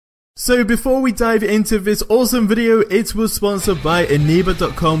So before we dive into this awesome video, it was sponsored by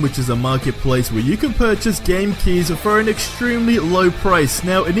Eniba.com, which is a marketplace where you can purchase game keys for an extremely low price.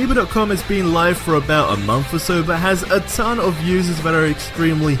 Now Eniba.com has been live for about a month or so, but has a ton of users that are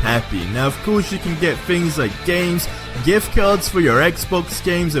extremely happy. Now of course you can get things like games, gift cards for your Xbox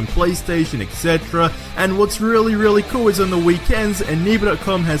games and PlayStation, etc. And what's really cool is on the weekends,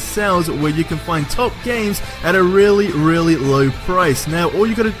 Eniba.com has sales where you can find top games at a really low price. Now all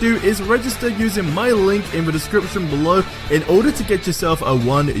you gotta do is register using my link in the description below in order to get yourself a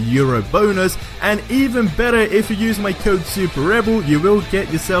 €1 bonus, and even better, if you use my code SuperRebel, you will get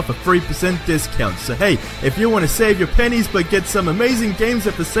yourself a 3% discount. So hey, if you want to save your pennies but get some amazing games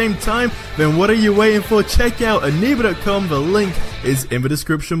at the same time, then what are you waiting for? Check out Eniba.com, the link is in the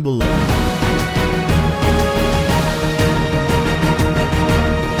description below.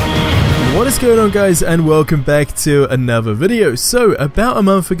 What is going on, guys, and welcome back to another video. So about a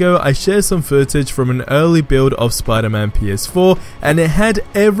month ago I shared some footage from an early build of Spider-Man PS4, and it had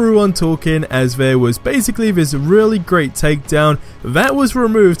everyone talking as there was basically this really great takedown that was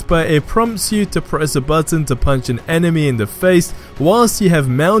removed, but it prompts you to press a button to punch an enemy in the face whilst you have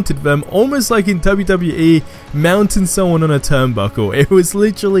mounted them, almost like in WWE mounting someone on a turnbuckle. It was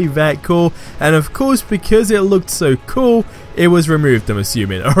literally that cool, and of course because it looked so cool, it was removed, I'm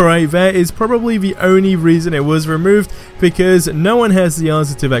assuming. Alright, that is probably the only reason it was removed, because no one has the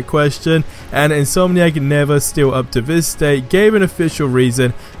answer to that question, and Insomniac never, still up to this day, gave an official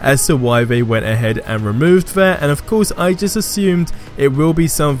reason as to why they went ahead and removed that, and of course I just assumed it will be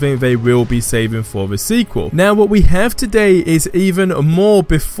something they will be saving for the sequel. Now what we have today is even more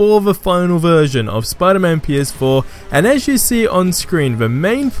before the final version of Spider-Man PS4, and as you see on screen, the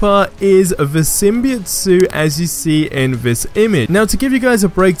main part is the symbiote suit as you see in this image. Now to give you guys a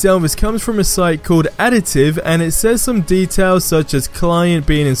breakdown, this comes from a site called Additive, and it says some details such as client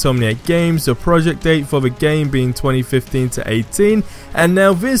being Insomniac Games, the project date for the game being 2015 to 18, and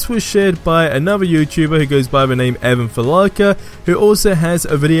now this was shared by another YouTuber who goes by the name Evan Falaka, who also has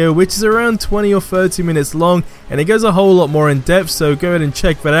a video which is around 20 or 30 minutes long, and it goes a whole lot more in depth, so go ahead and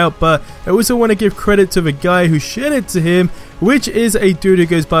check that out. But I also want to give credit to the guy who shared it to him, which is a dude who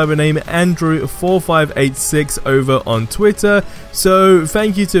goes by the name Andrew4586 over on Twitter. So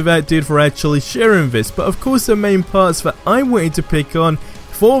thank you to that dude for actually sharing this. But of course the main parts that I wanted to pick on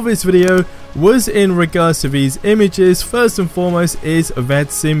for this video was in regards to these images. First and foremost is that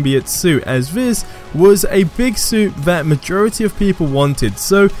symbiote suit, as this was a big suit that majority of people wanted.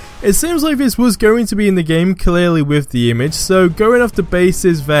 So it seems like this was going to be in the game, clearly with the image. So going off the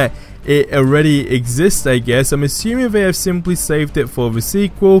basis that it already exists, I guess, I'm assuming they have simply saved it for the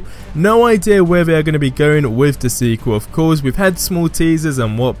sequel. No idea where they are going to be going with the sequel. Of course, we've had small teasers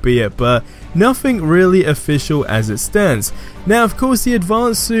and what be it, but nothing really official as it stands. Now, of course, the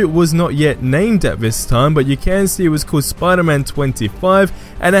advanced suit was not yet named at this time, but you can see it was called Spider-Man 25,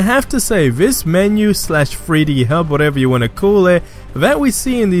 and I have to say, this menu slash 3D hub, whatever you want to call it, that we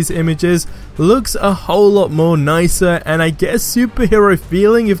see in these images looks a whole lot more nicer, and I get a superhero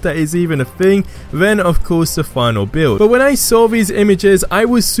feeling, if that is even a thing, than of course the final build. But when I saw these images, I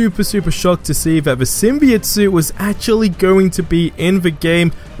was super shocked to see that the symbiote suit was actually going to be in the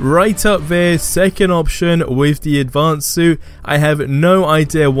game, right up there, second option with the advanced suit. I have no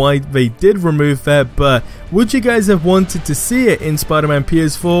idea why they did remove that, but would you guys have wanted to see it in Spider-Man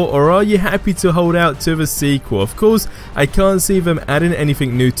PS4, or are you happy to hold out to the sequel? Of course, I can't see them adding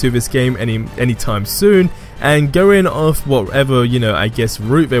anything new to this game anytime soon, and going off whatever, you know, I guess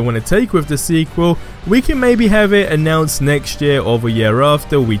route they want to take with the sequel, we can maybe have it announced next year or the year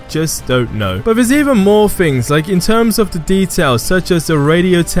after, we just don't know. But there's even more things, like in terms of the details, such as the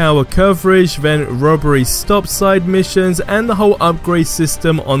radio tower coverage, then robbery stop side missions, and the whole upgrade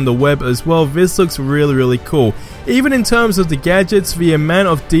system on the web as well. This looks really cool. Even in terms of the gadgets, the amount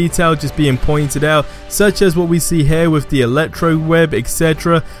of detail just being pointed out, such as what we see here with the electro web,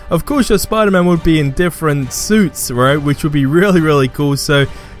 etc. Of course your Spider-Man would be in different suits, right, which would be really cool. So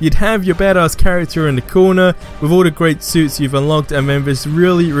you'd have your badass character in the corner with all the great suits you've unlocked, and then this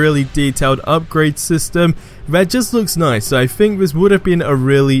really detailed upgrade system that just looks nice. So I think this would have been a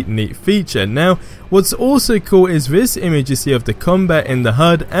really neat feature. Now what's also cool is this image you see of the combat in the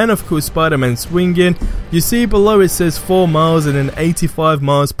HUD, and of course Spider-Man swinging. You see below it says 4 miles and then 85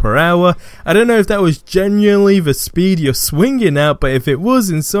 miles per hour. I don't know if that was genuinely the speed you're swinging at, but if it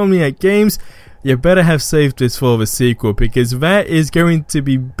was Insomniac Games, you better have saved this for the sequel, because that is going to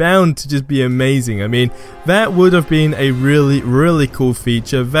be bound to just be amazing. I mean, that would have been a really cool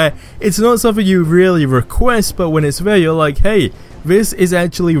feature that it's not something you really request, but when it's there you're like, hey, this is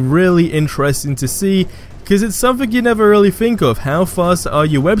actually really interesting to see, because it's something you never really think of. How fast are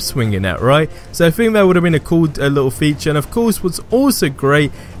you web swinging at, right? So I think that would have been a cool little feature. And of course, what's also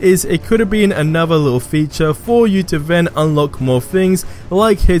great is it could have been another little feature for you to then unlock more things,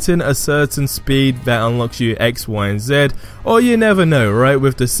 like hitting a certain speed that unlocks you X, Y, and Z, or you never know, right?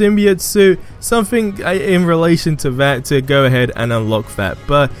 With the symbiote suit, something in relation to that to go ahead and unlock that.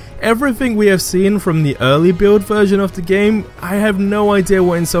 But everything we have seen from the early build version of the game, I have no idea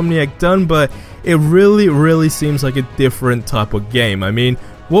what Insomniac done, but it really seems like a different type of game. I mean,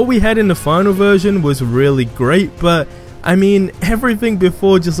 what we had in the final version was really great, but I mean, everything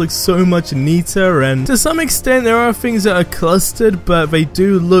before just looks so much neater, and to some extent there are things that are clustered, but they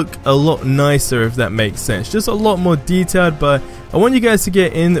do look a lot nicer, if that makes sense. Just a lot more detailed. But I want you guys to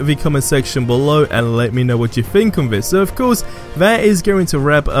get in the comment section below and let me know what you think of this. So of course, that is going to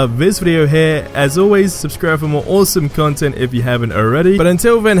wrap up this video here. As always, subscribe for more awesome content if you haven't already. But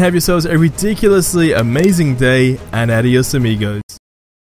until then, have yourselves a ridiculously amazing day, and adios amigos.